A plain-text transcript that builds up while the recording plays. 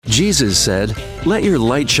Jesus said, "Let your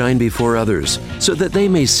light shine before others, so that they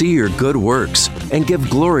may see your good works and give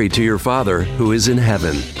glory to your Father who is in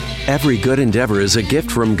heaven." Every good endeavor is a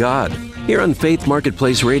gift from God. Here on Faith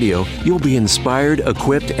Marketplace Radio, you'll be inspired,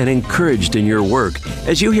 equipped, and encouraged in your work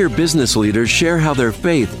as you hear business leaders share how their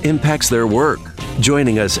faith impacts their work.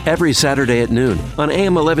 Joining us every Saturday at noon on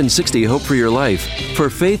AM 1160 Hope for Your Life. For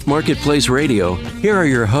Faith Marketplace Radio, here are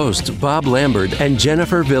your hosts, Bob Lambert and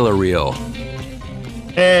Jennifer Villarreal.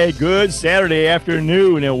 Hey, good Saturday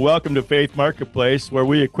afternoon, and welcome to Faith Marketplace, where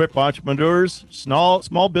we equip entrepreneurs, small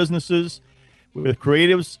businesses, with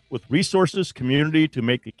creatives, with resources, community to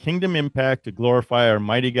make the kingdom impact to glorify our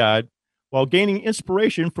mighty God while gaining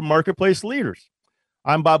inspiration from marketplace leaders.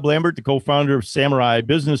 I'm Bob Lambert, the co-founder of Samurai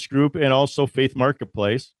Business Group and also Faith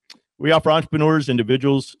Marketplace. We offer entrepreneurs,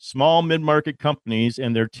 individuals, small mid-market companies,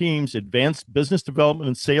 and their teams advanced business development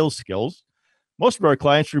and sales skills. Most of our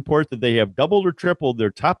clients report that they have doubled or tripled their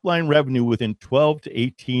top-line revenue within 12 to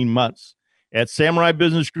 18 months. At Samurai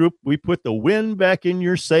Business Group, we put the wind back in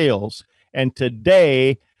your sails. And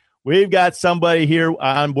today, we've got somebody here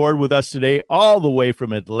on board with us today, all the way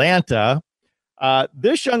from Atlanta.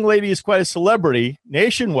 This young lady is quite a celebrity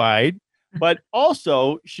nationwide, but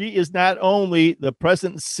also she is not only the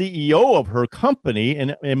president and CEO of her company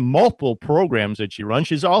and multiple programs that she runs,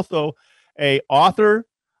 she's also an author,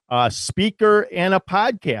 speaker, and a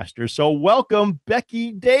podcaster. So welcome,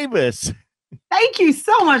 Becky Davis. Thank you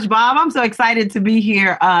so much, Bob. I'm so excited to be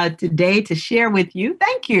here today to share with you.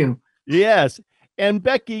 Thank you. Yes. And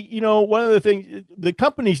Becky, you know, one of the things, the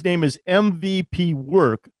company's name is MVP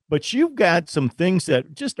Work, but you've got some things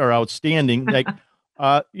that just are outstanding. Like,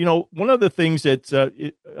 you know, one of the things that's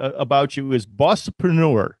about you is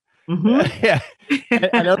bosspreneur. Mm-hmm. Yeah.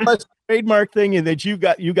 And unless trademark thing, and that you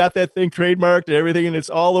got that thing trademarked and everything, and it's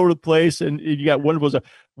all over the place, and you got one of those.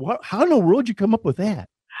 How in the world did you come up with that?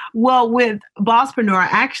 Well, with Bosspreneur, I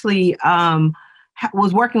actually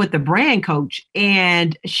was working with the brand coach,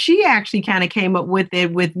 and she actually kind of came up with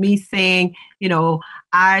it with me saying, you know,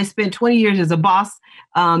 I spent 20 years as a boss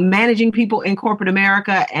managing people in corporate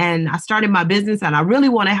America, and I started my business, and I really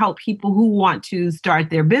want to help people who want to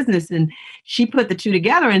start their business. And she put the two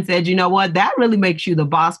together and said, you know what, that really makes you the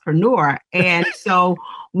bosspreneur. And so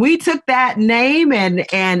we took that name and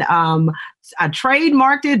I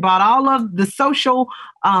trademarked it, bought all of the social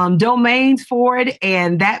domains for it,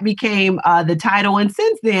 and that became the title. And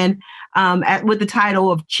since then, with the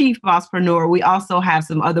title of Chief Bosspreneur, we also have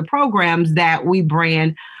some other programs that we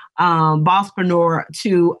brand Bosspreneur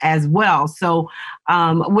to as well. So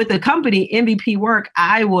with the company MVP Work,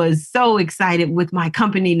 I was so excited with my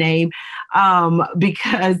company name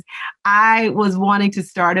because I was wanting to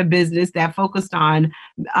start a business that focused on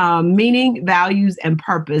meaning, values, and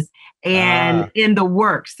purpose and in the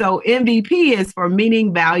work. So MVP is for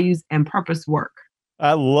meaning, values, and purpose work.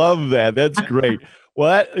 I love that. That's great.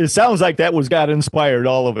 Well, it sounds like that got inspired,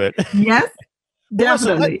 all of it. Yes,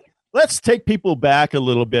 definitely. Let's take people back a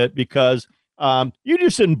little bit, because you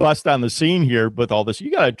just didn't bust on the scene here with all this. You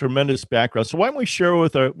got a tremendous background. So why don't we share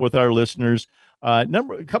with our listeners a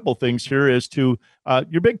couple of things here as to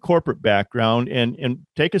your big corporate background, and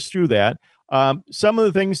take us through that. Some of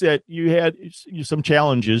the things that you had, some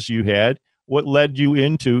challenges you had, what led you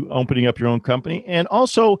into opening up your own company, and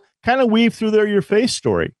also kind of weave through there your faith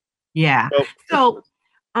story. Yeah. So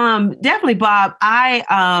definitely, Bob,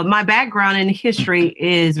 my background in history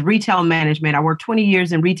is retail management. I worked 20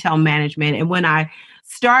 years in retail management. And when I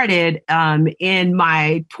started in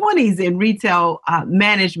my 20s in retail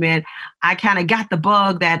management, I kind of got the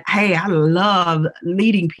bug that, hey, I love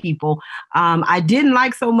leading people. I didn't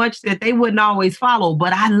like so much that they wouldn't always follow,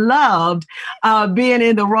 but I loved being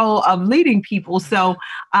in the role of leading people. So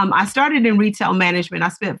I started in retail management. I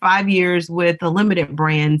spent 5 years with the Limited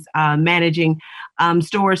Brands managing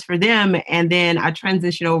stores for them. And then I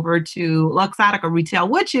transitioned over to Luxottica Retail,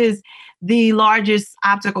 which is the largest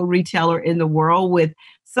optical retailer in the world, with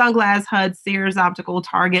Sunglass Hut, Sears Optical,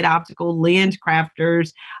 Target Optical, Lens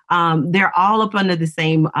Crafters. They're all up under the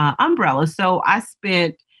same umbrella. So I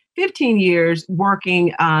spent 15 years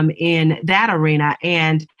working in that arena.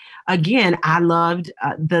 And again, I loved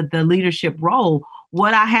the leadership role.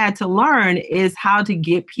 What I had to learn is how to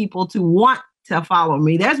get people to want to follow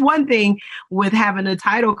me. That's one thing with having a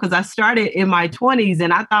title, because I started in my 20s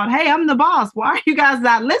and I thought, hey, I'm the boss. Why are you guys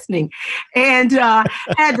not listening? And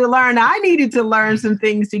had to learn, I needed to learn some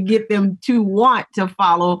things to get them to want to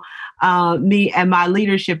follow me and my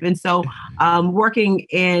leadership. And so working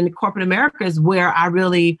in corporate America is where I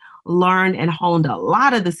really learned and honed a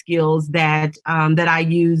lot of the skills that that I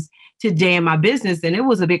use today in my business. And it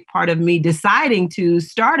was a big part of me deciding to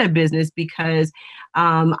start a business because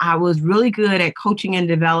I was really good at coaching and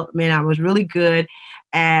development. I was really good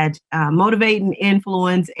at motivating,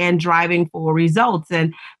 influence, and driving for results.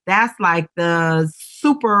 And that's like the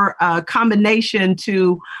super combination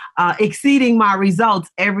to exceeding my results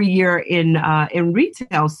every year in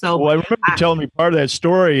retail. So, well, I remember you telling me part of that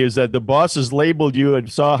story is that the bosses labeled you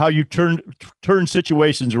and saw how you turn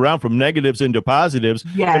situations around from negatives into positives.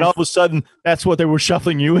 Yes. And all of a sudden, that's what they were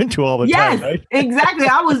shuffling you into all the time. Right? Exactly.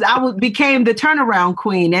 I became the turnaround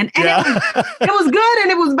queen, and yeah. it was good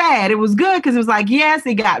and it was bad. It was good because it was like, yes,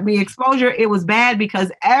 it got me exposure. It was bad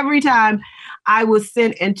because every time I was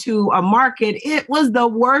sent into a market, it was the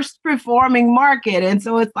worst performing market. And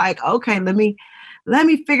so it's like, okay, let me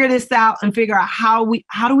figure this out and figure out how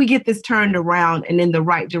do we get this turned around and in the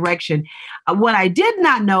right direction. What I did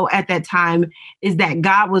not know at that time is that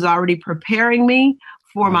God was already preparing me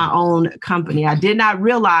for my own company. I did not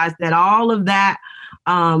realize that all of that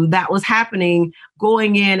that was happening,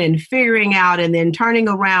 going in and figuring out and then turning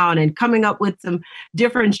around and coming up with some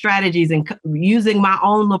different strategies and using my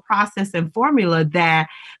own little process and formula, that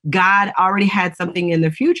God already had something in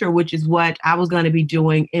the future, which is what I was going to be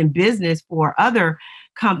doing in business for other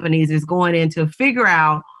companies, is going in to figure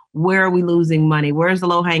out, where are we losing money? Where's the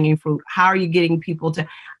low hanging fruit? How are you getting people to?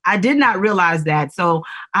 I did not realize that. So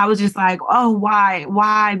I was just like, oh,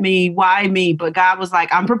 why me? Why me? But God was like,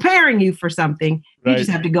 I'm preparing you for something. Right. You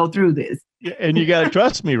just have to go through this. Yeah, and you got to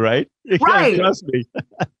trust me, right? You right. Trust me.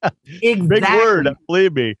 Exactly. Big word,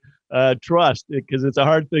 believe me. Trust, because it's a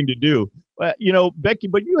hard thing to do. Becky,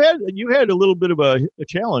 but you had a little bit of a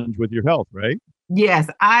challenge with your health, right? Yes,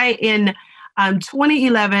 in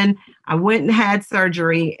 2011, I went and had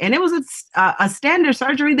surgery, and it was a standard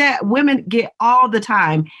surgery that women get all the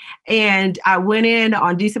time. And I went in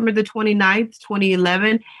on December the 29th,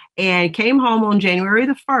 2011, and came home on January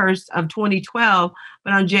the 1st of 2012.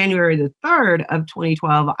 But on January the 3rd of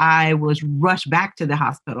 2012, I was rushed back to the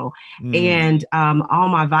hospital. And all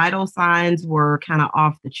my vital signs were kind of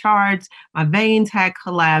off the charts. My veins had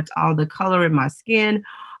collapsed. All the color in my skin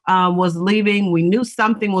was leaving. We knew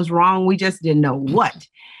something was wrong. We just didn't know what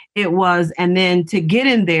it was. And then to get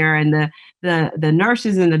in there, and the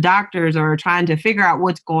nurses and the doctors are trying to figure out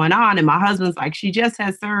what's going on. And my husband's like, she just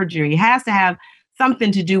had surgery. It has to have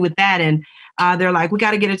something to do with that. And they're like, we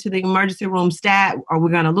got to get her to the emergency room stat, or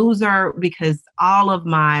we're going to lose her, because all of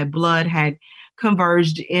my blood had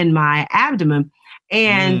converged in my abdomen.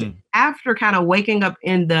 And after kind of waking up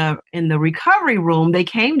in the recovery room, they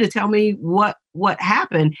came to tell me what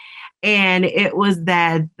happened. And it was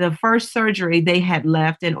that the first surgery, they had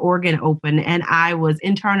left an organ open, and I was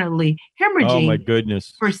internally hemorrhaging. Oh my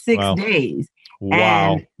goodness. For 6 days.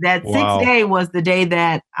 Wow. And that sixth day was the day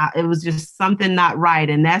that it was just something not right.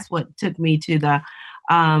 And that's what took me to the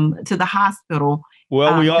hospital.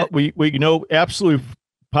 Well, we know absolutely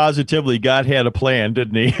positively God had a plan,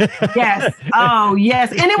 didn't he? Yes. Oh,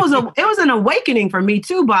 yes. And it was an awakening for me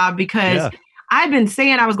too, Bob, because I've been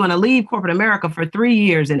saying I was going to leave corporate America for 3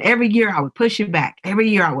 years, and every year I would push it back. Every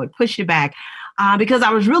year I would push it back. Because I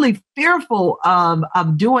was really fearful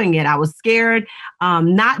of doing it. I was scared,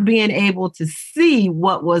 not being able to see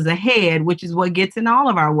what was ahead, which is what gets in all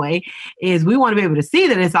of our way, is we want to be able to see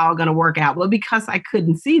that it's all going to work out. But because I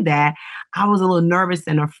couldn't see that, I was a little nervous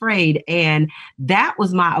and afraid. And that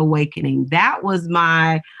was my awakening. That was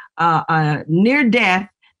my near death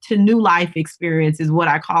to new life experience, is what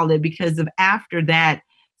I call it, because of after that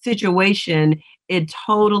situation, it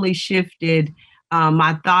totally shifted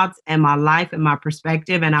my thoughts and my life and my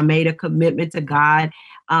perspective. And I made a commitment to God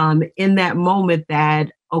in that moment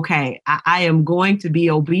that, okay, I am going to be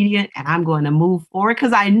obedient and I'm going to move forward,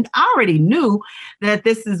 because I already knew that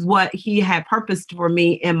this is what he had purposed for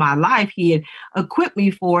me in my life. He had equipped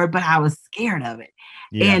me for it, but I was scared of it.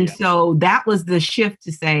 So that was the shift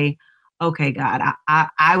to say, okay, God,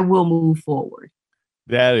 I will move forward.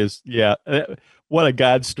 That is, what a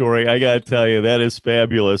God story. I got to tell you, that is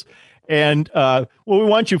fabulous. And what we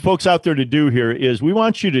want you folks out there to do here is we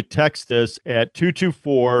want you to text us at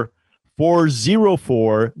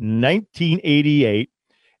 224-404-1988.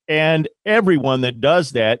 And everyone that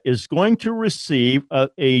does that is going to receive a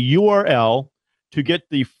URL to get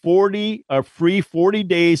the free 40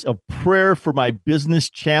 days of prayer for my business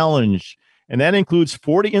challenge. And that includes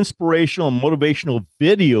 40 inspirational and motivational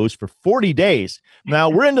videos for 40 days. Now,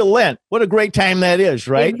 we're into Lent. What a great time that is,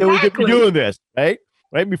 right? Exactly. That we could be doing this, right?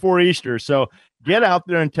 Right before Easter. So Get out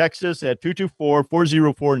there and text us at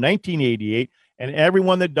 224-404-1988. And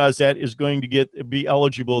everyone that does that is going to be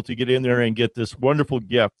eligible to get in there and get this wonderful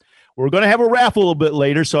gift. We're going to have a raffle a little bit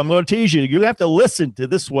later, so I'm going to tease you. You have to listen to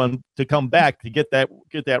this one to come back to get that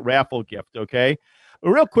raffle gift, okay?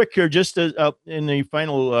 Real quick here, just in the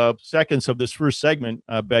final seconds of this first segment,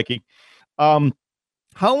 Becky, how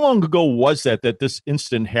long ago was that this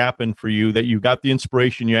instant happened for you, that you got the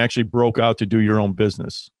inspiration, you actually broke out to do your own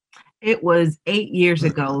business? It was 8 years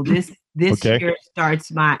ago. This Okay. year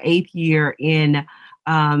starts my 8th year in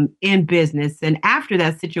business. And after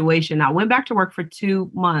that situation, I went back to work for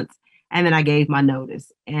 2 months, and then I gave my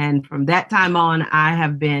notice. And from that time on, I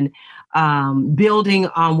have been building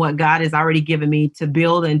on what God has already given me to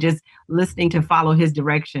build, and just listening to follow His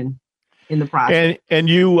direction in the process. And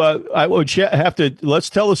you, I would have to, let's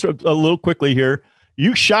tell us a little quickly here.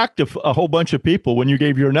 You shocked a whole bunch of people when you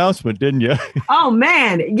gave your announcement, didn't you? Oh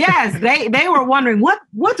man, yes. They were wondering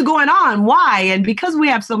what's going on, why? And because we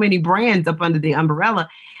have so many brands up under the umbrella,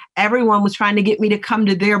 everyone was trying to get me to come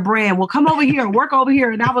to their brand. Well, come over here, work over here.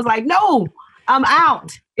 And I was like, no, I'm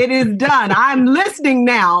out. It is done. I'm listening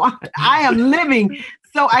now. I am living.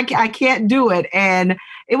 So I can't do it. And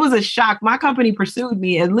it was a shock. My company pursued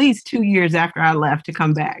me at least 2 years after I left to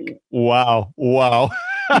come back. Wow.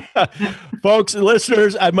 Folks,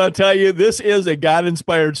 listeners, I'm going to tell you, this is a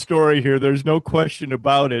God-inspired story here. There's no question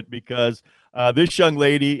about it, because this young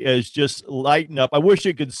lady is just lighting up. I wish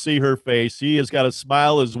you could see her face. She has got a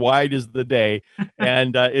smile as wide as the day,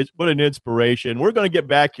 and it's what an inspiration. We're going to get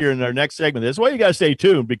back here in our next segment. That's why you got to stay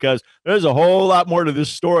tuned, because there's a whole lot more to this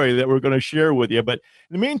story that we're going to share with you. But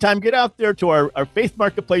in the meantime, get out there to our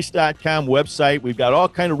faithmarketplace.com website. We've got all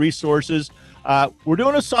kind of resources. We're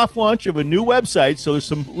doing a soft launch of a new website, so there's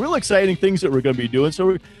some real exciting things that we're going to be doing. So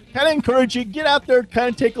we kind of encourage you, get out there, kind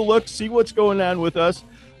of take a look, see what's going on with us.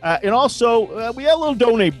 And also, we have a little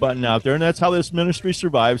donate button out there, and that's how this ministry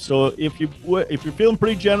survives. So if you're feeling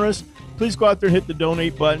pretty generous, please go out there and hit the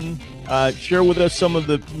donate button. Share with us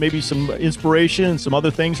maybe some inspiration and some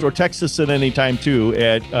other things, or text us at any time too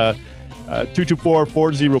at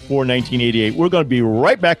 224-404-1988. We're going to be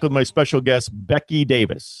right back with my special guest, Becky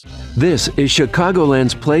Davis. This is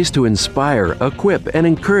Chicagoland's place to inspire, equip, and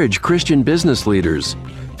encourage Christian business leaders.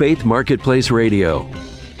 Faith Marketplace Radio.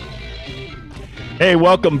 Hey,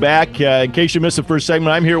 welcome back. In case you missed the first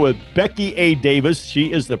segment, I'm here with Becky A. Davis.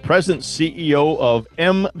 She is the president CEO of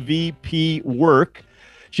MVP Work.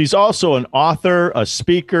 She's also an author, a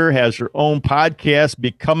speaker, has her own podcast.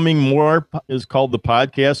 Becoming More is called the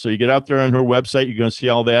podcast. So you get out there on her website, you're going to see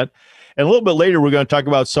all that. And a little bit later, we're going to talk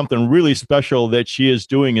about something really special that she is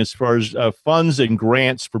doing as far as funds and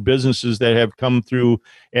grants for businesses that have come through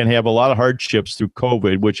and have a lot of hardships through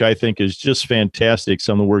COVID, which I think is just fantastic,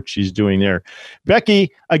 some of the work she's doing there.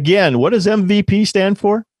 Becky, again, what does MVP stand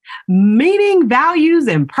for? Meaning, values,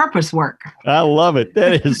 and purpose work. I love it.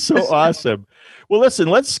 That is so awesome. Well, listen,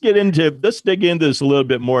 let's dig into this a little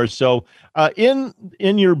bit more. So in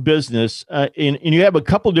your business, and you have a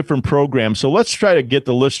couple different programs. So let's try to get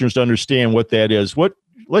the listeners to understand what that is.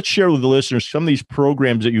 Let's share with the listeners some of these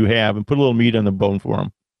programs that you have and put a little meat on the bone for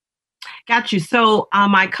them. Got you. So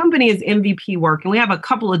my company is MVP Work, and we have a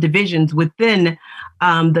couple of divisions within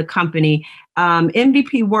the company.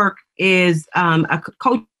 MVP Work is a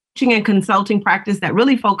coaching and consulting practice that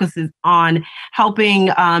really focuses on helping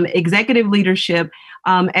executive leadership,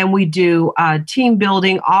 and we do team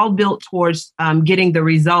building, all built towards getting the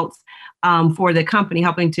results for the company,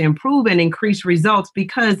 helping to improve and increase results.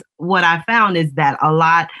 Because what I found is that a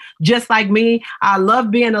lot, just like me, I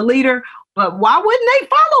love being a leader, but why wouldn't they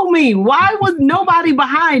follow me? Why was nobody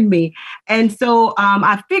behind me? And so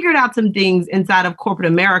I figured out some things inside of corporate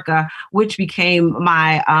America, which became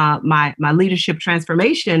my leadership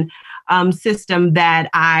transformation system that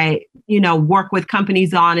I, work with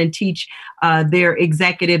companies on and teach their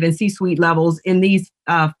executive and C-suite levels in these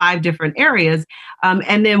 5 different areas.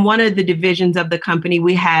 And then one of the divisions of the company,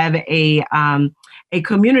 we have a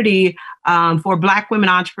community for Black women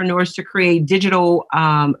entrepreneurs to create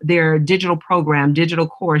their digital program, digital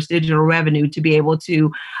course, digital revenue, to be able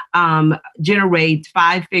to generate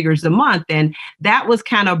 5 figures a month. And that was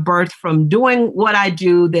kind of birthed from doing what I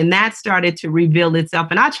do. Then that started to reveal itself.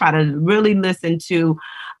 And I try to really listen to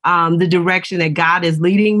the direction that God is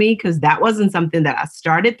leading me, because that wasn't something that I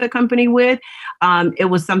started the company with. It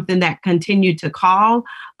was something that continued to call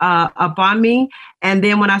upon me. And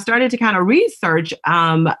then when I started to kind of research,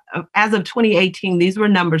 as of 2018, these were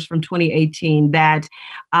numbers from 2018, that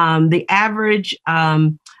the average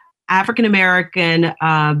African-American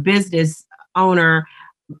business owner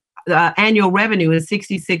annual revenue is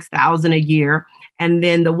 $66,000 a year. And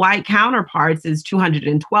then the white counterparts is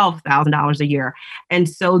 $212,000 a year. And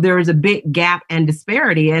so there is a big gap and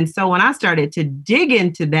disparity. And so when I started to dig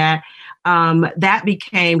into that, that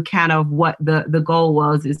became kind of what the goal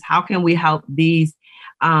was, is how can we help these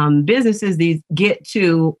businesses get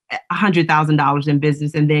to $100,000 in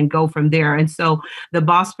business and then go from there. And so the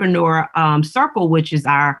Bosspreneur Circle, which is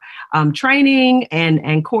our training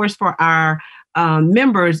and course for our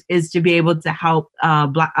members, is to be able to help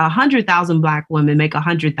 100,000 Black women make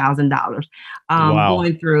 $100,000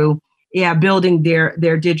 going through building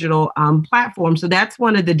their digital platform. So that's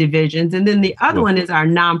one of the divisions. And then the other one is our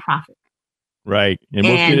nonprofit. Right. And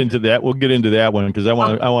we'll get into that. We'll get into that one because I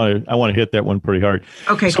want to hit that one pretty hard.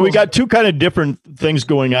 Okay. So we got two kind of different things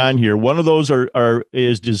going on here. One of those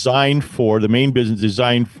is designed for the main business,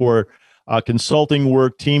 designed for consulting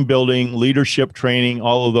work, team building, leadership training,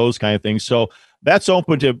 all of those kind of things. So that's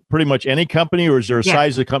open to pretty much any company, or is there a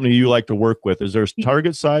size of company you like to work with? Is there a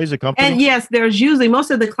target size of company? And yes, there's usually most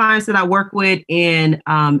of the clients that I work with in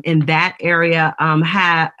that area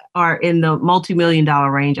are in the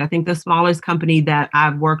multi-million-dollar range. I think the smallest company that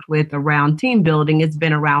I've worked with around team building has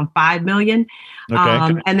been around 5 million.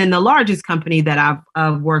 Okay. And then the largest company that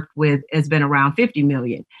I've worked with has been around 50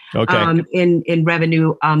 million in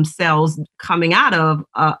revenue sales, coming out of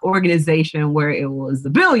an organization where it was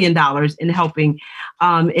 $1 billion in helping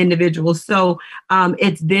individuals. So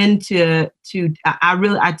it's been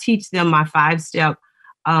I teach them my 5-step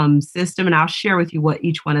system, and I'll share with you what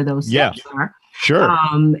each one of those steps are. Sure.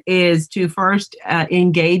 Is to first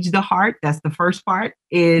engage the heart. That's the first part.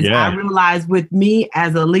 I realized with me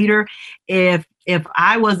as a leader, if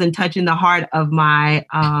I wasn't touching the heart of my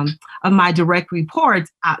direct reports,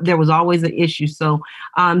 there was always an issue. So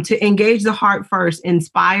to engage the heart first,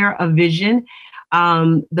 inspire a vision.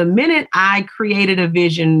 The minute I created a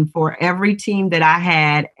vision for every team that I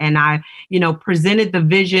had, and I, presented the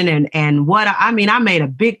vision and I made a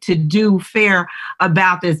big to-do fair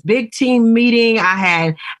about this big team meeting. I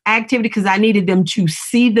had activity because I needed them to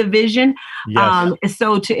see the vision. Yes.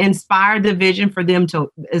 So to inspire the vision for them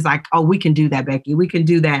is like, oh, we can do that, Becky. We can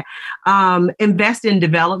do that. Invest in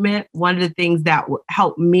development. One of the things that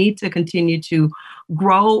helped me to continue to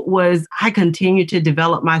grow was I continue to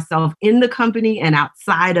develop myself in the company and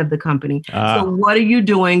outside of the company. So what are you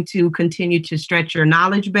doing to continue to stretch your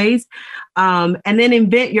knowledge base? And then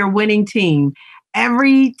invent your winning team.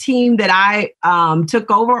 Every team that I took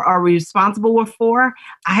over or responsible for,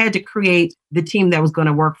 I had to create the team that was going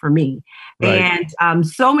to work for me. Right. And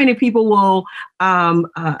so many people will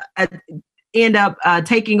end up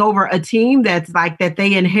taking over a team that's like that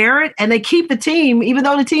they inherit, and they keep the team even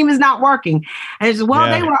though the team is not working. And it's,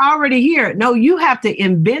 they were already here. No, you have to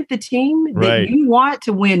invent the team that you want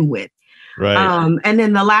to win with. Right. And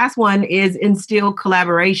then the last one is instill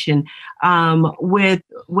collaboration.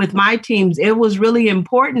 With my teams, it was really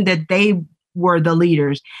important that they were the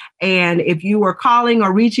leaders. And if you were calling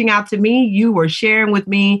or reaching out to me, you were sharing with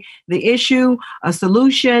me the issue, a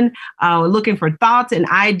solution, looking for thoughts and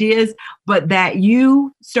ideas, but that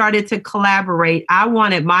you started to collaborate. I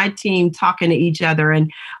wanted my team talking to each other.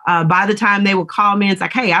 And by the time they would call me, it's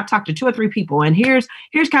like, hey, I've talked to 2 or 3 people, and here's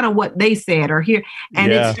kind of what they said, or here.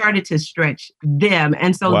 And it started to stretch them.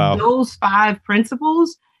 And so those 5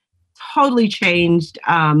 principles totally changed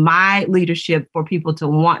my leadership for people to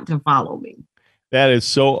want to follow me. That is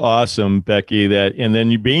so awesome, Becky, and then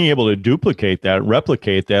you being able to duplicate that,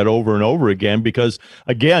 replicate that over and over again, because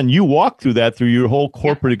again, you walked through your whole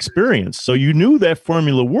corporate experience. So you knew that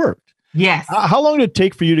formula worked. Yes. How long did it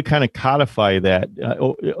take for you to kind of codify that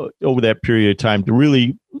over that period of time to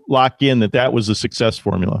really lock in that was a success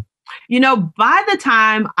formula? By the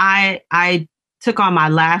time I took on my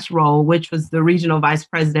last role, which was the regional vice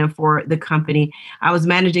president for the company, I was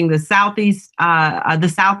managing the Southeast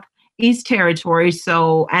territory.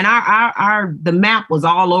 So, and the map was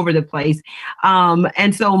all over the place.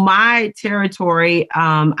 And so my territory,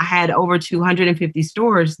 I had over 250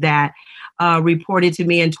 stores that reported to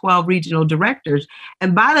me, and 12 regional directors.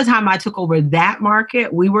 And by the time I took over that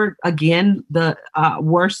market, we were again the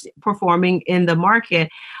worst performing in the market.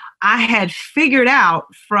 I had figured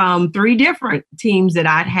out from 3 different teams that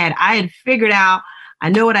I had figured out, I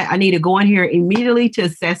know what I need to go in here immediately to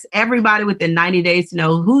assess everybody within 90 days to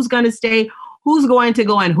know who's going to stay, who's going to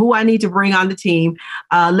go, and who I need to bring on the team.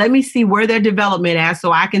 Let me see where their development is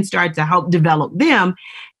so I can start to help develop them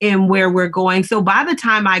in where we're going. So by the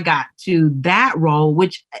time I got to that role,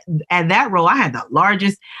 which at that role, I had the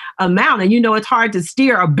largest amount. And it's hard to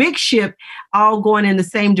steer a big ship all going in the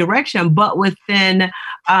same direction. But within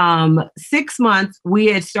 6 months, we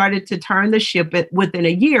had started to turn the ship. Within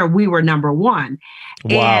a year, we were number one.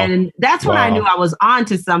 Wow. And that's when I knew I was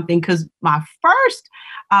onto something, because my first,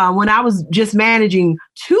 when I was just managing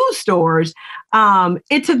 2 stores,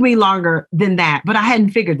 it took me longer than that, but I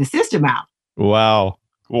hadn't figured the system out. Wow.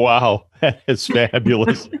 That is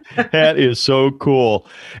fabulous. That is so cool.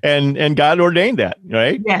 And God ordained that,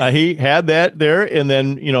 right? Yes. He had that there, and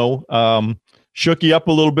then, shook you up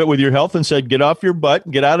a little bit with your health and said, get off your butt,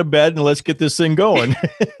 get out of bed, and let's get this thing going.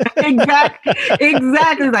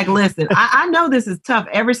 Exactly. Like, listen, I know this is tough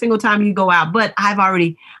every single time you go out, but I've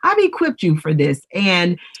equipped you for this.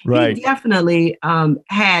 And Right. He definitely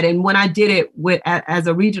had. And when I did it as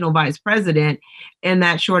a regional vice president in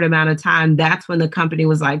that short amount of time, that's when the company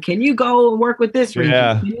was like, can you go and work with this region?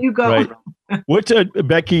 Yeah, Can you go? right. What,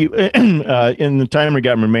 Becky, in the time we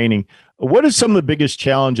got remaining, what is some of the biggest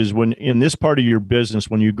challenges when in this part of your business,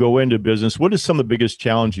 when you go into business, what is some of the biggest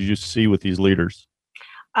challenges you see with these leaders?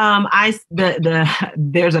 There's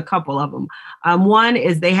a couple of them. One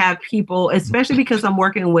is they have people, especially because I'm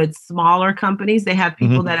working with smaller companies, they have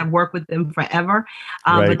people that have worked with them forever,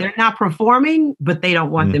 Right. but they're not performing, but they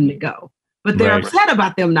don't want them to go. But they're Right. upset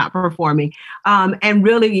about them not performing, and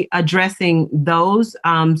really addressing those.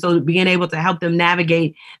 So being able to help them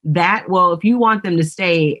navigate that. Well, if you want them to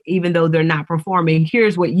stay, even though they're not performing,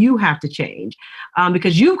 here's what you have to change,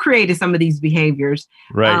 because you've created some of these behaviors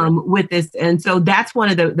Right. with this. And so that's one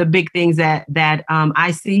of the big things that I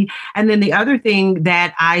see. And then the other thing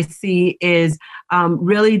that I see is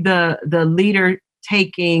really the leader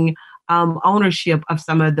taking ownership of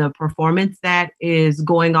some of the performance that is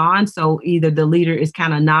going on. So either the leader is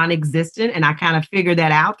kind of non-existent, and I kind of figure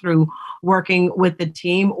that out through working with the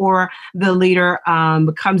team, or the leader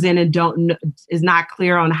comes in and is not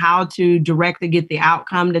clear on how to directly get the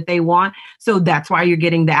outcome that they want. So that's why you're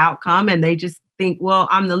getting the outcome, and they just think, well,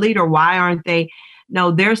 I'm the leader. Why aren't they? No,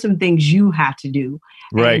 there's some things you have to do.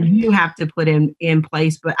 Right. And you have to put in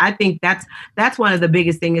place. But I think that's one of the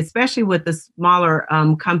biggest things, especially with the smaller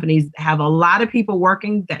companies, have a lot of people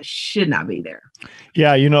working that should not be there.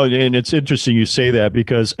 Yeah, and it's interesting you say that,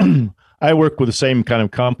 because I work with the same kind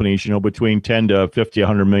of companies, between 10 to 50,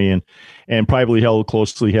 100 million, and privately held,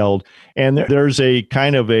 closely held. And there's a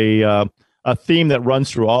kind of a theme that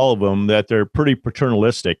runs through all of them, that they're pretty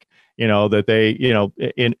paternalistic. That they,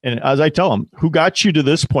 and as I tell them, who got you to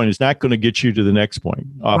this point is not going to get you to the next point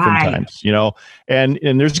oftentimes,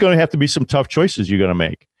 and there's going to have to be some tough choices you're going to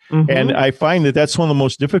make. Mm-hmm. And I find that that's one of the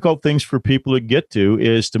most difficult things for people to get to,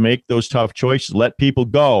 is to make those tough choices, let people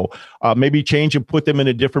go, maybe change and put them in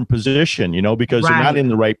a different position, because they're not in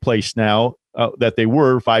the right place now that they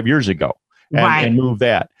were 5 years ago, and move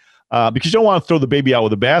that. Because you don't want to throw the baby out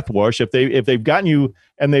with the bathwash. If they've gotten you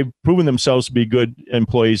and they've proven themselves to be good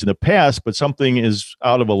employees in the past, but something is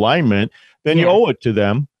out of alignment, then you owe it to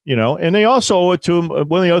them, and they also owe it to them.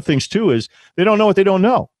 One of the other things too is they don't know what they don't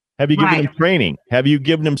know. Have you given them training? Have you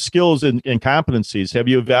given them skills and competencies? Have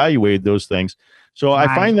you evaluated those things? So I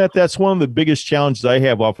find that that's one of the biggest challenges I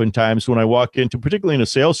have oftentimes when I walk into, particularly in a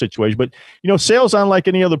sales situation. But, sales, unlike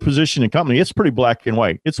any other position in company, it's pretty black and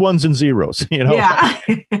white. It's ones and zeros, Yeah.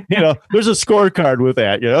 There's a scorecard with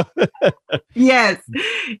that, Yes.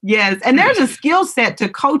 And there's a skill set to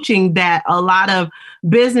coaching that a lot of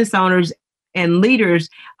business owners and leaders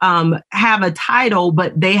have a title,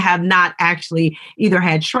 but they have not actually either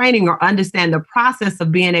had training or understand the process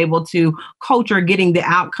of being able to coach or getting the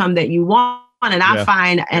outcome that you want. And I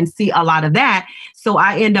find and see a lot of that. So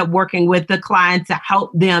I end up working with the client to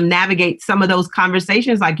help them navigate some of those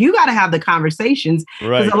conversations. Like, you got to have the conversations,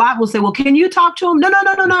 because a lot will say, well, can you talk to them?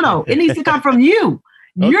 No. It needs to come from you.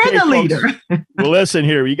 You're the leader. Well, listen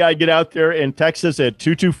here. You got to get out there and text us at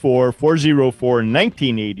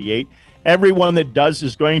 224-404-1988. Everyone that does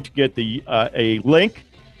is going to get a link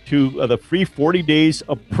to the free 40 days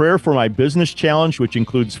of prayer for my business challenge, which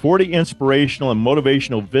includes 40 inspirational and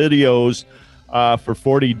motivational videos for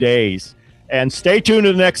 40 days. And stay tuned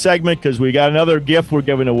to the next segment, because we got another gift we're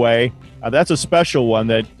giving away. That's a special one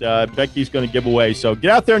that Becky's going to give away. So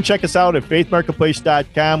get out there and check us out at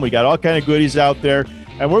faithmarketplace.com. We got all kind of goodies out there.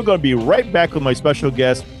 And we're going to be right back with my special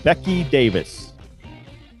guest, Becky Davis.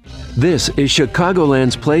 This is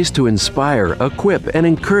Chicagoland's place to inspire, equip, and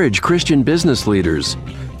encourage Christian business leaders.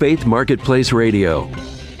 Faith Marketplace Radio.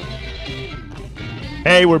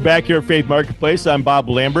 Hey, we're back here at Faith Marketplace. I'm Bob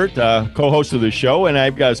Lambert, co-host of the show, and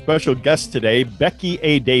I've got a special guest today, Becky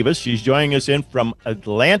A. Davis. She's joining us in from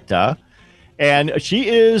Atlanta, and she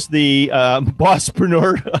is the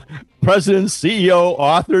bosspreneur, president, CEO,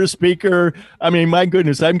 author, speaker. I mean, my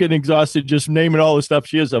goodness, I'm getting exhausted just naming all the stuff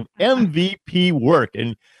she is of MVP work.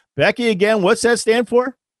 And Becky, again, what's that stand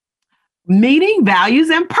for? Meaning, values,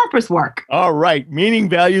 and purpose work. All right. Meaning,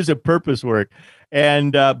 values, and purpose work.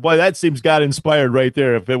 And boy, that seems God inspired right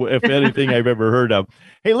there, if anything I've ever heard of.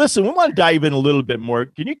 Hey, listen, we want to dive in a little bit more.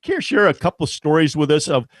 Can you share a couple of stories with us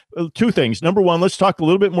of two things? Number one, let's talk a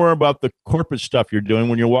little bit more about the corporate stuff you're doing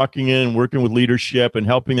when you're walking in and working with leadership and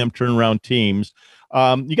helping them turn around teams.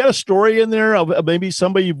 You got a story in there of maybe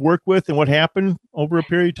somebody you've worked with and what happened over a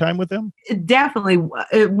period of time with them? Definitely.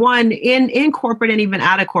 One in corporate and even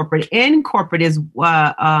out of corporate. In corporate is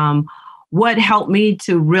what helped me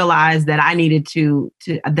to realize that I needed to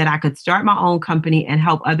that I could start my own company and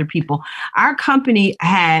help other people. Our company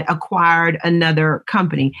had acquired another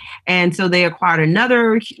company. And so they acquired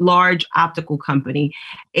another large optical company,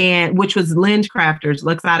 and which was LensCrafters,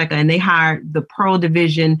 Luxottica, and they hired the Pearl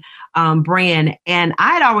Division brand. And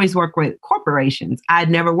I'd always worked with corporations. I'd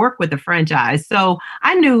never worked with a franchise. So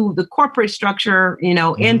I knew the corporate structure,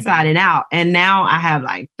 inside and out. And now I have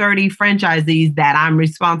like 30 franchisees that I'm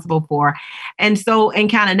responsible for. And so in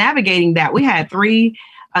kind of navigating that, we had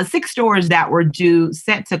 6 stores that were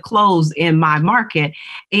set to close in my market.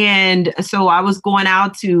 And so I was going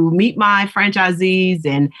out to meet my franchisees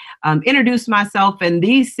and introduce myself. And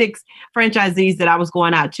these 6 franchisees that I was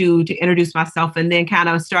going out to introduce myself and then kind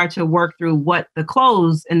of start to work through what the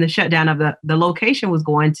close and the shutdown of the location was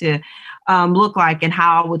going to look like and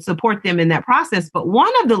how I would support them in that process. But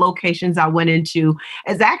one of the locations I went into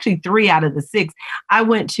is actually 3 out of the 6.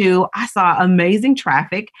 I saw amazing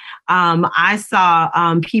traffic. I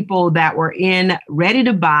saw people that were ready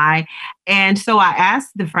to buy. And so I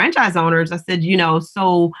asked the franchise owners, I said,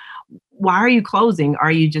 so why are you closing?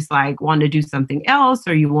 Are you just like wanting to do something else?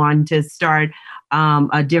 Or you want to start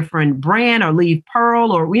a different brand or leave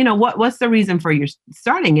Pearl? Or, what's the reason for your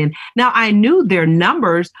starting? And now I knew their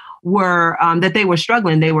numbers were that they were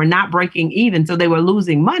struggling. They were not breaking even. So they were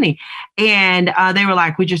losing money. And they were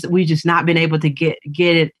like, we just not been able to get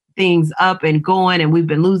it things up and going. And we've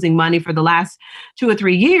been losing money for the last 2 or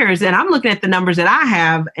 3 years. And I'm looking at the numbers that I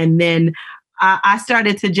have. And then I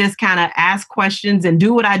started to just kind of ask questions and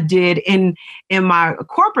do what I did in my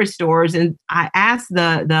corporate stores. And I asked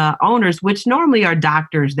the owners, which normally are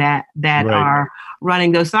doctors that right. are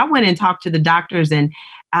running those. So I went and talked to the doctors and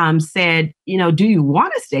said, do you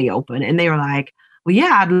want to stay open? And they were like, well,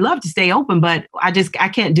 yeah, I'd love to stay open, but I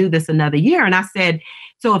can't do this another year. And I said,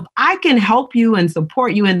 so if I can help you and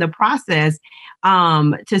support you in the process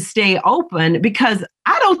to stay open, because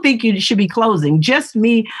I don't think you should be closing. Just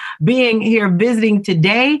me being here visiting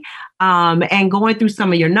today and going through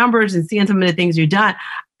some of your numbers and seeing some of the things you've done.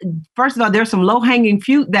 First of all, there's some low-hanging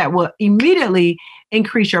fruit that will immediately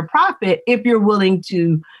increase your profit if you're willing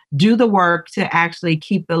to do the work to actually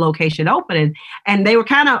keep the location open. And they were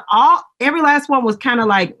kind of every last one was kind of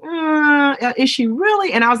like, is she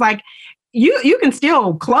really? And I was like, you can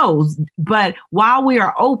still close, but while we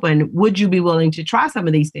are open, would you be willing to try some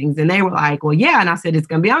of these things? And they were like, well, yeah. And I said, it's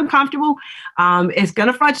going to be uncomfortable. It's going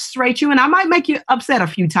to frustrate you. And I might make you upset a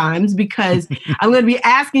few times because I'm going to be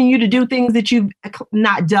asking you to do things that you've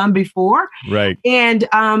not done before. Right. And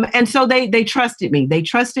so they trusted me. They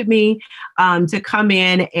trusted me to come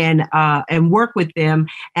in and work with them.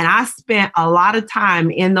 And I spent a lot of time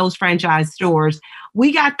in those franchise stores.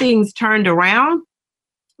 We got things turned around.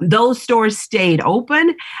 Those stores stayed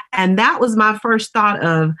open. And that was my first thought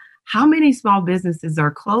of how many small businesses are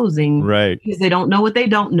closing because they don't know what they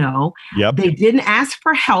don't know. Yep. They didn't ask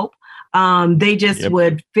for help. They just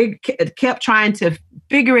kept trying to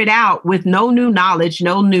figure it out with no new knowledge,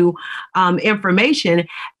 no new information.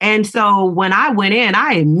 And so when I went in,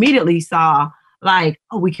 I immediately saw like,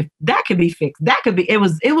 that could be fixed. That could be, it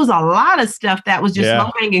was a lot of stuff that was just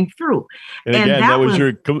low hanging fruit. And again, that was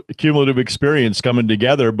your cumulative experience coming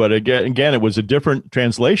together. But again, it was a different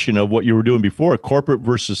translation of what you were doing before, corporate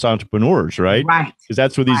versus entrepreneurs, right? Right. Because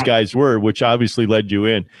that's where these guys were, which obviously led you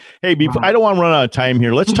in. Hey, I don't want to run out of time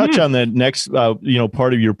here. Let's touch on the next,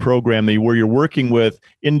 part of your program where you're working with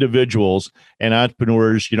individuals and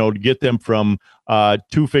entrepreneurs, to get them from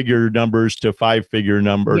 2-figure numbers to 5-figure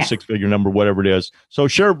number, 6-figure number, whatever it is. So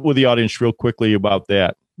share with the audience real quickly about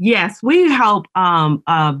that. Yes, we help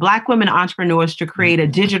Black women entrepreneurs to create a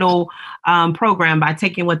digital program by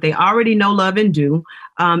taking what they already know, love, and do,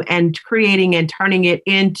 and creating and turning it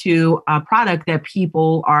into a product that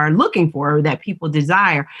people are looking for, that people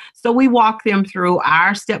desire. So we walk them through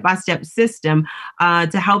our step-by-step system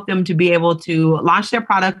to help them to be able to launch their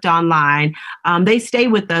product online. They stay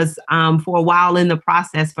with us for a while in the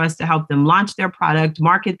process for us to help them launch their product,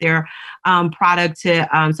 market their product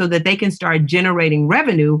so that they can start generating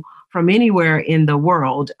revenue from anywhere in the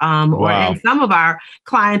world. And some of our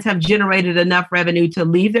clients have generated enough revenue to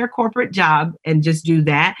leave their corporate job and just do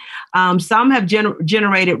that. Some have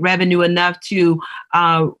generated revenue enough to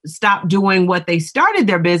stop doing what they started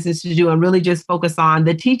their business to do and really just focus on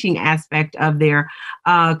the teaching aspect of their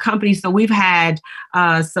company. So we've had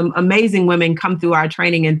some amazing women come through our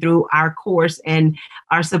training and through our course and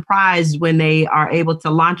are surprised when they are able to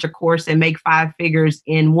launch a course and make 5 figures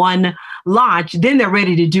in one launch. Then they're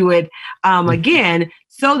ready to do it again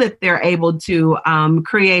so that they're able to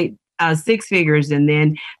create 6 figures and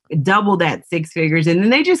then double that 6 figures. And then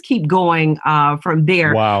they just keep going from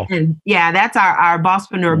there. Wow. And yeah, that's our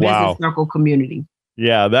Bosspreneur Business Circle community.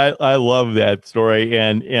 Yeah, I love that story.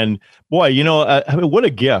 And boy, I mean, what a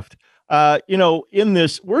gift. In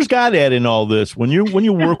this, where's God at in all this? When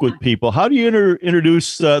you work with people, how do you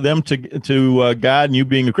introduce them to God and you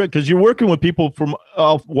being a Christian? Because you're working with people from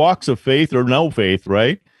all walks of faith or no faith,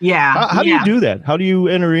 right? Yeah. How do you do that? How do you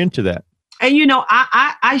enter into that? And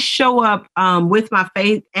I show up with my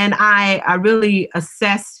faith, and I really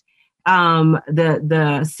assess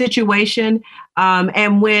the situation,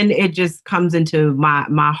 and when it just comes into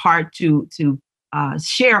my heart to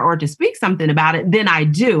share or to speak something about it, then I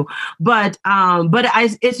do. But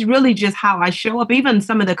it's really just how I show up. Even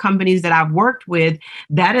some of the companies that I've worked with,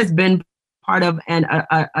 that has been part of an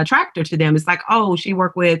attractor to them. It's like, oh, she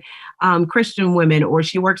worked with Christian women, or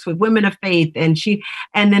she works with women of faith, and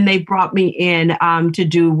then they brought me in to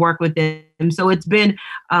do work with them. So it's been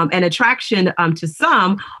an attraction to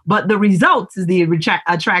some, but the results is the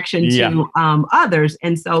attraction to others.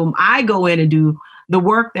 And so I go in and do the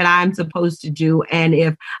work that I'm supposed to do. And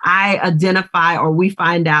if I identify or we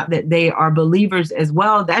find out that they are believers as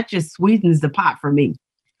well, that just sweetens the pot for me.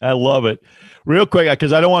 I love it. Real quick,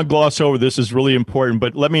 because I don't want to gloss over this, is really important,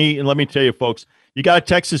 but let me tell you, folks, you got to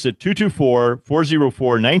text us at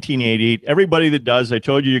 224-404-1988. Everybody that does, I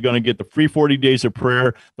told you, you're going to get the free 40 days of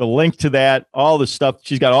prayer, the link to that, all the stuff.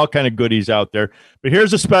 She's got all kind of goodies out there. But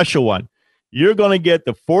here's a special one. You're going to get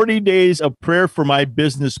the 40 Days of Prayer for My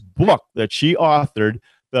Business book that she authored.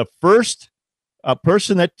 The first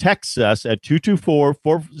person that texts us at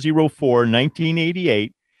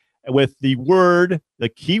 224-404-1988 with the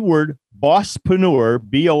keyword Bosspreneur,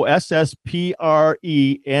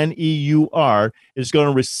 BOSSPRENEUR, is going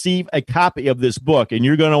to receive a copy of this book, and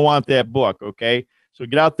you're going to want that book, okay? So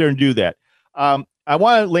get out there and do that. I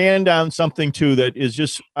want to land on something, too, that is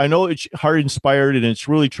just, I know it's heart-inspired, and it's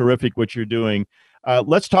really terrific what you're doing.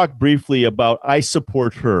 Let's talk briefly about I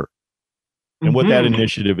Support Her and what that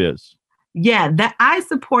initiative is. Yeah, that I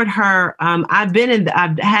Support Her. I've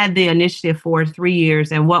had the initiative for 3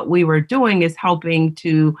 years, and what we were doing is helping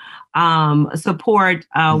to support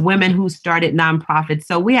women who started nonprofits.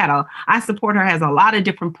 So I Support Her has a lot of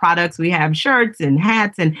different products. We have shirts and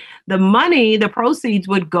hats, and the proceeds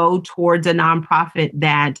would go towards a nonprofit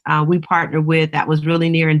that we partnered with that was really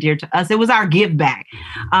near and dear to us. It was our give back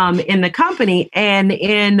in the company. And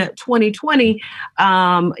in 2020,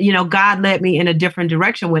 God led me in a different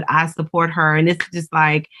direction with I Support Her. And it's just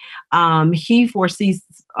like he foresaw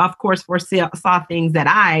things that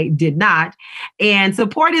I did not. And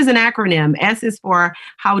support is an acronym. S is for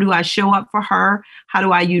how do I show up for her? How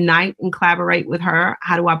do I unite and collaborate with her?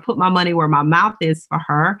 How do I put my money where my mouth is for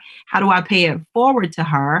her? How do I pay it forward to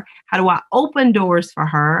her? How do I open doors for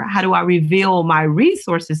her? How do I reveal my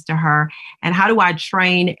resources to her? And how do I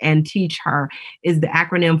train and teach her is the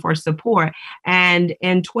acronym for support. And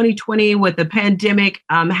in 2020, with the pandemic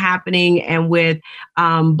happening and with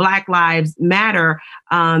Black Lives Matter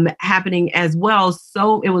happening as well,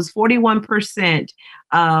 so it was 41%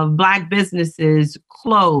 of Black businesses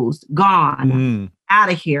closed, gone,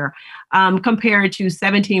 out of here, compared to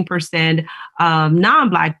 17% of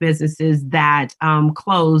non-Black businesses that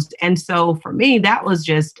closed. And so for me, that was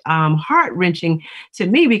just heart-wrenching to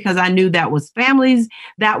me, because I knew that was families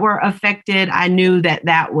that were affected. I knew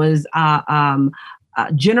that was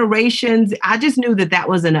generations. I just knew that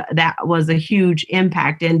was a huge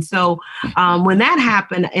impact. And so when that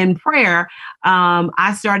happened in prayer,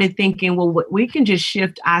 I started thinking, well, we can just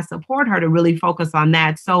shift I Support Her to really focus on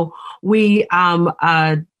that. So we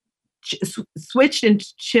switched and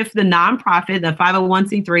shift the nonprofit, the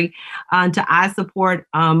 501c3, to I Support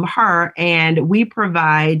Her, and we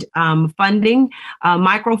provide funding,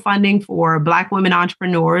 microfunding for Black women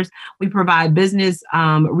entrepreneurs. We provide business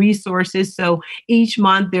resources. So each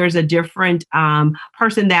month there's a different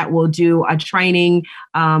person that will do a training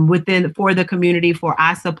for the community for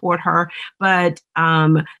I Support Her. But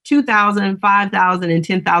 $2,000, $5,000,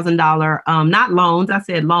 and $10,000, not loans. I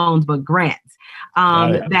said loans, but grants.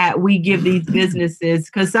 that we give these businesses,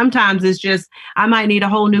 because sometimes it's just, I might need a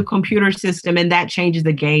whole new computer system and that changes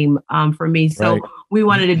the game for me. So we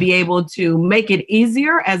wanted to be able to make it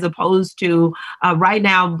easier, as opposed to right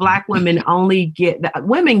now, Black women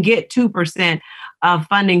women get 2% of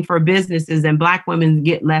funding for businesses, and Black women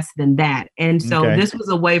get less than that. And so this was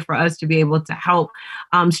a way for us to be able to help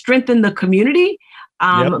strengthen the community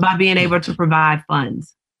by being able to provide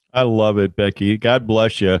funds. I love it, Becky. God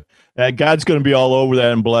bless you. God's going to be all over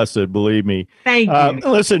that and bless it, believe me. Thank you.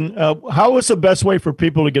 Listen, how is the best way for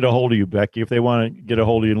people to get a hold of you, Becky, if they want to get a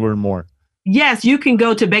hold of you and learn more? Yes, you can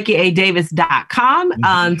go to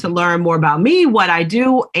BeckyADavis.com to learn more about me, what I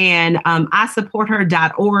do, and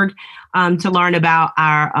ISupportHer.org to learn about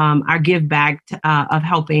our give back of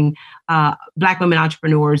helping Black women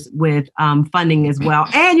entrepreneurs with funding as well.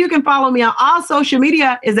 And you can follow me on all social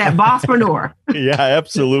media is at Bosspreneur. Yeah,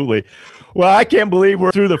 absolutely. Well, I can't believe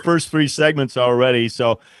we're through the first 3 segments already.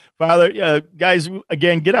 So, Father, guys,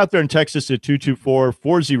 again, get out there and text us at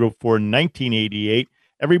 224-404-1988.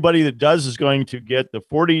 Everybody that does is going to get the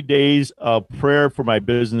 40 days of prayer for my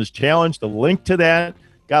business challenge. The link to that,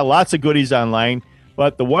 got lots of goodies online.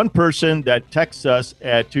 But the one person that texts us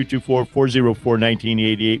at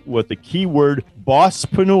 224-404-1988 with the keyword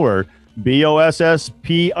Bosspreneur,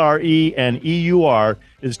 BOSSPRENEUR,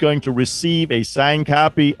 is going to receive a signed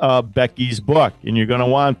copy of Becky's book. And you're going to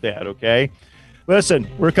want that, okay? Listen,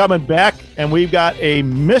 we're coming back, and we've got a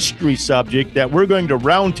mystery subject that we're going to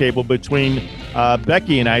roundtable between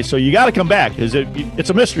Becky and I. So you got to come back, because it's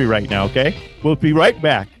a mystery right now, okay? We'll be right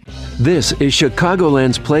back. This is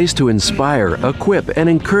Chicagoland's place to inspire, equip, and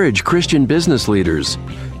encourage Christian business leaders.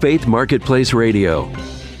 Faith Marketplace Radio.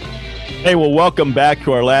 Hey, well, welcome back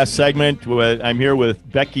to our last segment. I'm here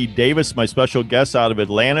with Becky Davis, my special guest out of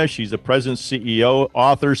Atlanta. She's the president, CEO,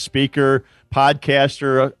 author, speaker,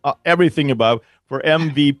 podcaster, everything above for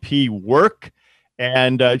MVP Work.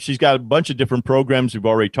 And she's got a bunch of different programs we've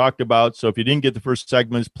already talked about. So if you didn't get the first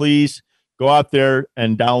segments, please go out there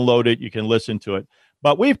and download it. You can listen to it.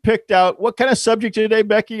 But we've picked out, what kind of subject today,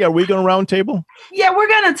 Becky? Are we going to roundtable? Yeah, we're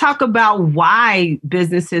going to talk about why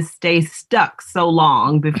businesses stay stuck so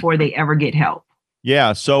long before they ever get help.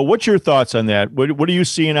 Yeah. So what's your thoughts on that? What are you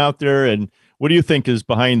seeing out there, and what do you think is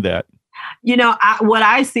behind that? You know, what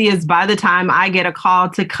I see is by the time I get a call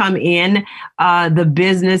to come in, the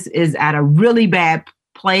business is at a really bad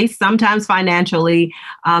place, sometimes financially,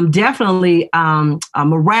 definitely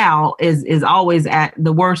morale is always at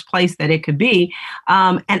the worst place that it could be.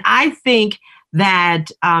 And I think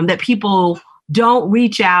that that people don't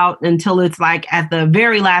reach out until it's like at the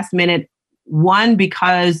very last minute. One,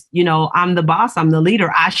 because, you know, I'm the boss, I'm the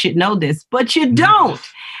leader, I should know this, but you don't.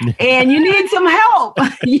 And you need some help.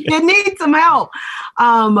 You need some help.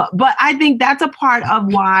 But I think that's a part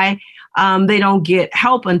of why they don't get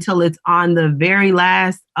help until it's on the very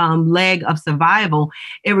last leg of survival.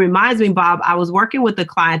 It reminds me, Bob, I was working with a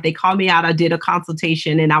client. They called me out. I did a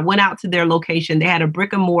consultation and I went out to their location. They had a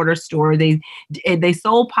brick and mortar store. They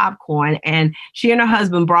sold popcorn, and she and her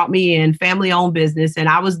husband brought me in, family owned business. And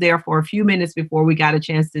I was there for a few minutes before we got a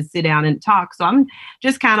chance to sit down and talk. So I'm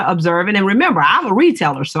just kind of observing. And remember, I'm a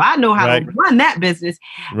retailer, so I know how to run that business.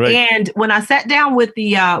 Right. And when I sat down with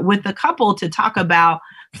the couple to talk about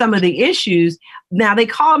some of the issues, now they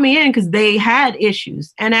called me in because they had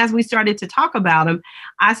issues. And as we started to talk about them,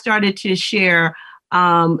 I started to share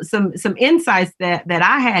some insights that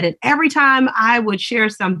I had. And every time I would share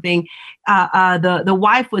something, the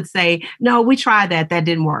wife would say, "No, we tried that. That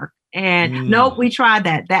didn't work." And nope, we tried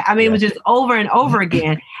that. It was just over and over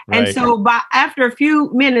again. Right. And so after a few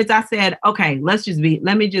minutes, I said, "Okay, let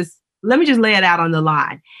me just lay it out on the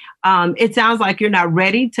line. It sounds like you're not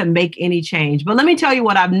ready to make any change. But let me tell you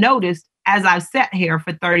what I've noticed as I've sat here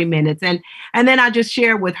for 30 minutes. And then I just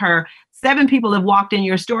shared with her, 7 people have walked in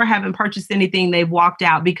your store, haven't purchased anything, they've walked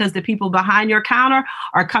out because the people behind your counter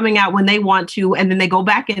are coming out when they want to, and then they go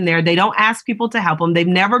back in there. They don't ask people to help them. They've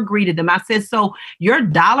never greeted them. I said, so your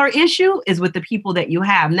dollar issue is with the people that you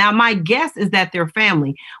have. Now, my guess is that they're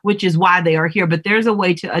family, which is why they are here. But there's a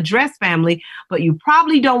way to address family, but you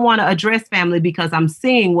probably don't want to address family because I'm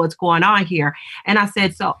seeing what's going on here. And I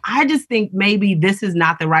said, so I just think maybe this is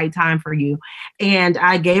not the right time for you. And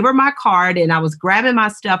I gave her my card and I was grabbing my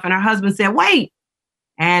stuff, and her husband said, wait.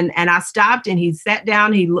 And I stopped, and he sat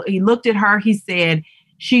down. He looked at her. He said,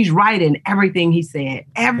 she's right in everything he said.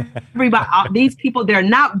 Everybody, these people, they're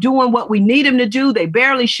not doing what we need them to do. They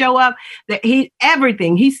barely show up.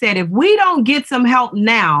 Everything. He said, if we don't get some help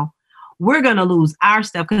now, we're going to lose our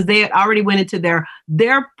stuff, because they had already went into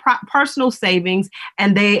their personal savings,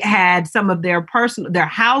 and they had some of their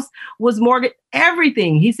house was mortgaged,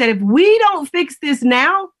 everything. He said, if we don't fix this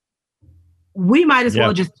now, we might as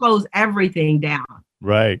well just close everything down.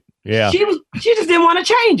 Right. Yeah. She just didn't want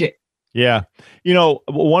to change it. Yeah. You know,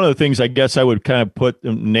 one of the things I guess I would kind of put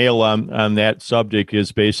a nail on that subject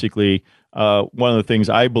is basically one of the things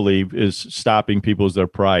I believe is stopping people is their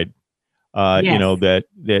pride. You know, that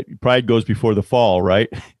pride goes before the fall, right?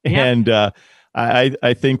 Yep. And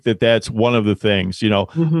I think that's one of the things, you know,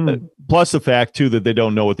 plus the fact too that they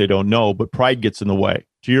don't know what they don't know, but pride gets in the way.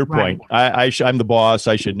 To your point, I'm the boss.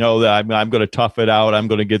 I should know that I'm going to tough it out. I'm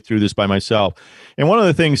going to get through this by myself. And one of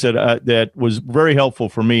the things that was very helpful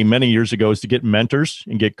for me many years ago is to get mentors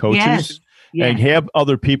and get coaches and have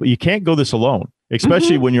other people. You can't go this alone,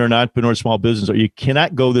 especially when you're an entrepreneur, small business, or you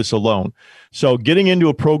cannot go this alone. So getting into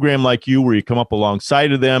a program like you, where you come up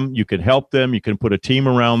alongside of them, you can help them, you can put a team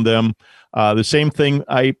around them. The same thing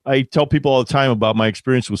I tell people all the time about my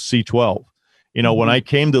experience with C12. You know, when I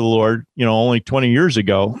came to the Lord, you know, only 20 years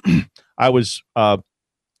ago, I was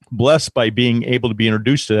blessed by being able to be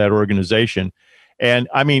introduced to that organization. And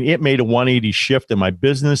I mean, it made a 180 shift in my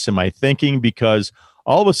business and my thinking, because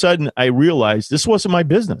all of a sudden I realized this wasn't my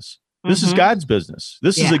business. This is God's business.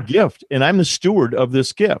 This is a gift, and I'm the steward of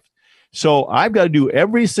this gift. So I've got to do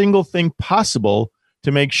every single thing possible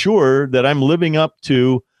to make sure that I'm living up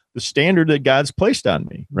to the standard that God's placed on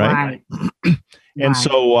me. Right. And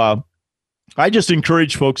so, I just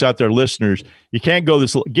encourage folks out there, listeners, you can't go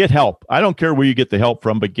this, get help. I don't care where you get the help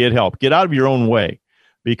from, but get help. Get out of your own way,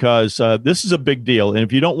 because this is a big deal. And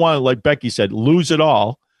if you don't want to, like Becky said, lose it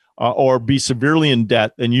all or be severely in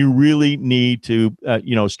debt, then you really need to,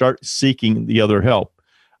 start seeking the other help.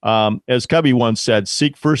 As Cubby once said,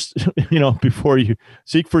 seek first,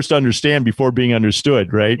 seek first to understand before being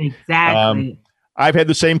understood. Right. Exactly. I've had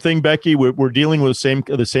the same thing, Becky. We're dealing with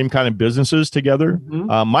the same kind of businesses together.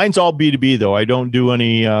 Mine's all B2B though. I don't do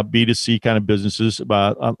any B2C kind of businesses.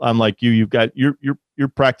 Unlike you, you've got your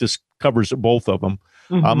practice covers both of them.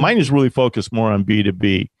 Mine is really focused more on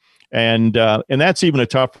B2B, and that's even a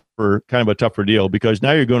tougher deal, because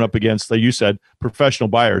now you're going up against, like you said, professional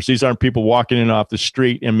buyers. These aren't people walking in off the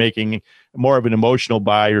street and making more of an emotional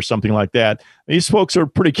buy or something like that. These folks are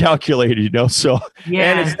pretty calculated, So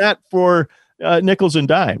and it's not for nickels and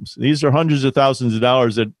dimes. These are hundreds of thousands of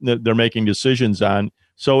dollars that they're making decisions on.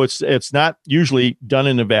 So it's not usually done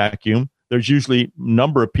in a vacuum. There's usually a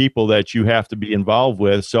number of people that you have to be involved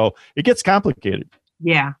with. So it gets complicated.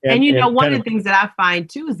 Yeah. And one of the things that I find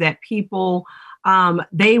too is that people,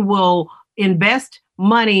 they will invest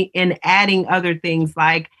money in adding other things,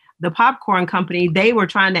 like the popcorn company. They were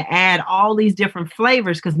trying to add all these different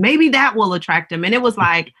flavors because maybe that will attract them. And it was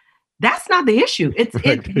like, that's not the issue.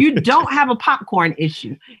 You don't have a popcorn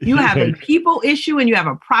issue. You have a people issue and you have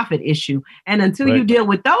a profit issue. And until you deal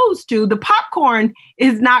with those two, the popcorn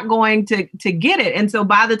is not going to get it. And so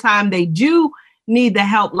by the time they do need the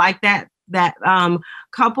help, like that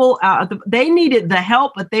couple, they needed the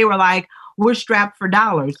help, but they were like, we're strapped for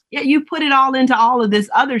dollars. Yeah, you put it all into all of this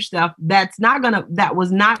other stuff that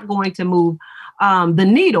was not going to move the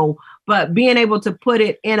needle. But being able to put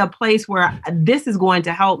it in a place where this is going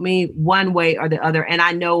to help me one way or the other. And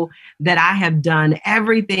I know that I have done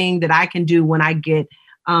everything that I can do when I get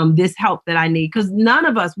this help that I need. Because none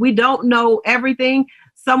of us, we don't know everything.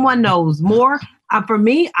 Someone knows more. For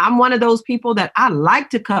me, I'm one of those people that I like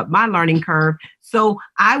to cut my learning curve. So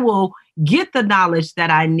I will get the knowledge that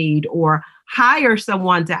I need or hire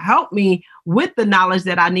someone to help me with the knowledge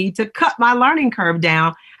that I need to cut my learning curve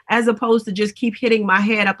down, as opposed to just keep hitting my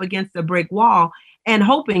head up against a brick wall and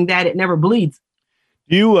hoping that it never bleeds.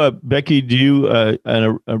 Do you, Becky,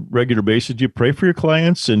 on a regular basis, do you pray for your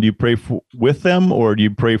clients, and do you pray with them, or do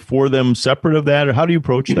you pray for them separate of that? Or how do you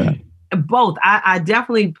approach that? Both. I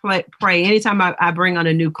definitely pray. Anytime I bring on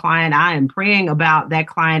a new client, I am praying about that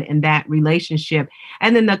client and that relationship.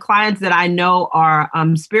 And then the clients that I know are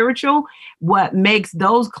spiritual, what makes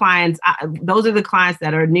those clients, those are the clients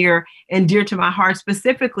that are near and dear to my heart,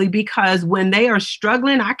 specifically because when they are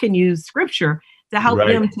struggling, I can use scripture to help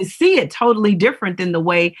them to see it totally different than the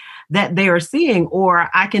way that they are seeing, or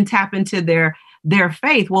I can tap into their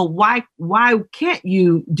faith. Well, why can't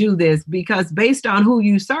you do this? Because based on who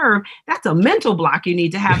you serve, that's a mental block you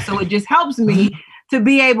need to have. So it just helps me to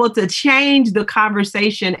be able to change the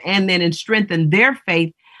conversation and then strengthen their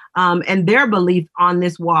faith and their belief on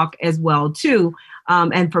this walk as well too.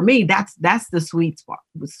 And for me, that's the sweet spot.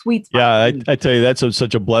 Yeah, I tell you, that's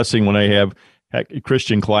such a blessing when I have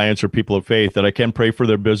Christian clients or people of faith that I can pray for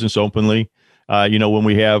their business openly. When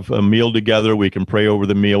we have a meal together, we can pray over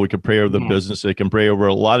the meal. We can pray over the business. They can pray over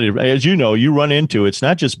a lot of, as you know, you run into, it's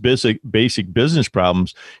not just basic business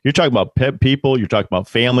problems. You're talking about pet people. You're talking about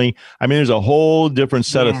family. I mean, there's a whole different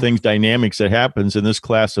set of things, dynamics that happens in this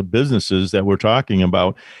class of businesses that we're talking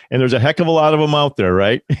about. And there's a heck of a lot of them out there,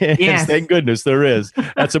 right? Yes. Thank goodness there is.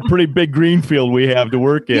 That's a pretty big green field we have to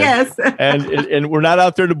work in. Yes. and we're not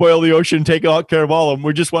out there to boil the ocean and take care of all of them.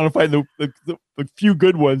 We just want to find the few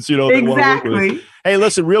good ones, that want to work with us. Hey,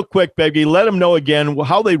 listen, real quick, Becky, let them know again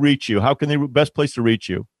how they reach you. How can they, best place to reach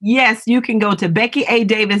you? Yes, you can go to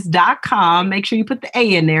BeckyADavis.com. Make sure you put the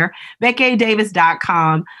A in there,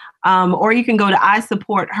 BeckyADavis.com. Or you can go to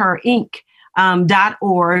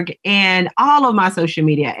ISupportHerInc.org, and all of my social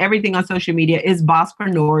media, everything on social media is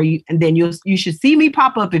Bosspreneur. And then you should see me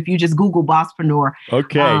pop up if you just Google Bosspreneur.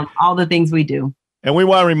 Okay. All the things we do. And we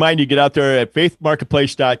want to remind you, get out there at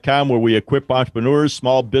faithmarketplace.com, where we equip entrepreneurs,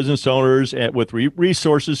 small business owners, with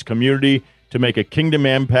resources, community to make a kingdom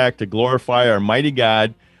impact, to glorify our mighty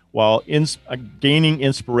God while gaining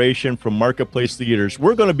inspiration from marketplace leaders.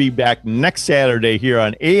 We're going to be back next Saturday here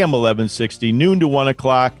on AM 1160, noon to 1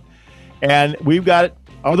 o'clock. And we've got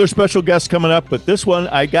other special guests coming up, but this one,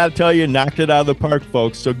 I got to tell you, knocked it out of the park,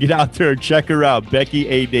 folks. So get out there and check her out, Becky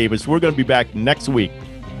A. Davis. We're going to be back next week.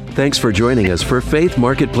 Thanks for joining us for Faith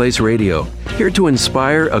Marketplace Radio, here to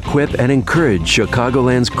inspire, equip, and encourage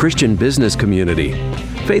Chicagoland's Christian business community.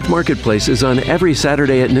 Faith Marketplace is on every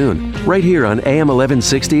Saturday at noon, right here on AM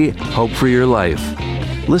 1160, Hope for Your Life.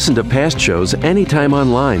 Listen to past shows anytime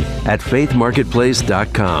online at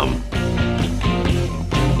faithmarketplace.com.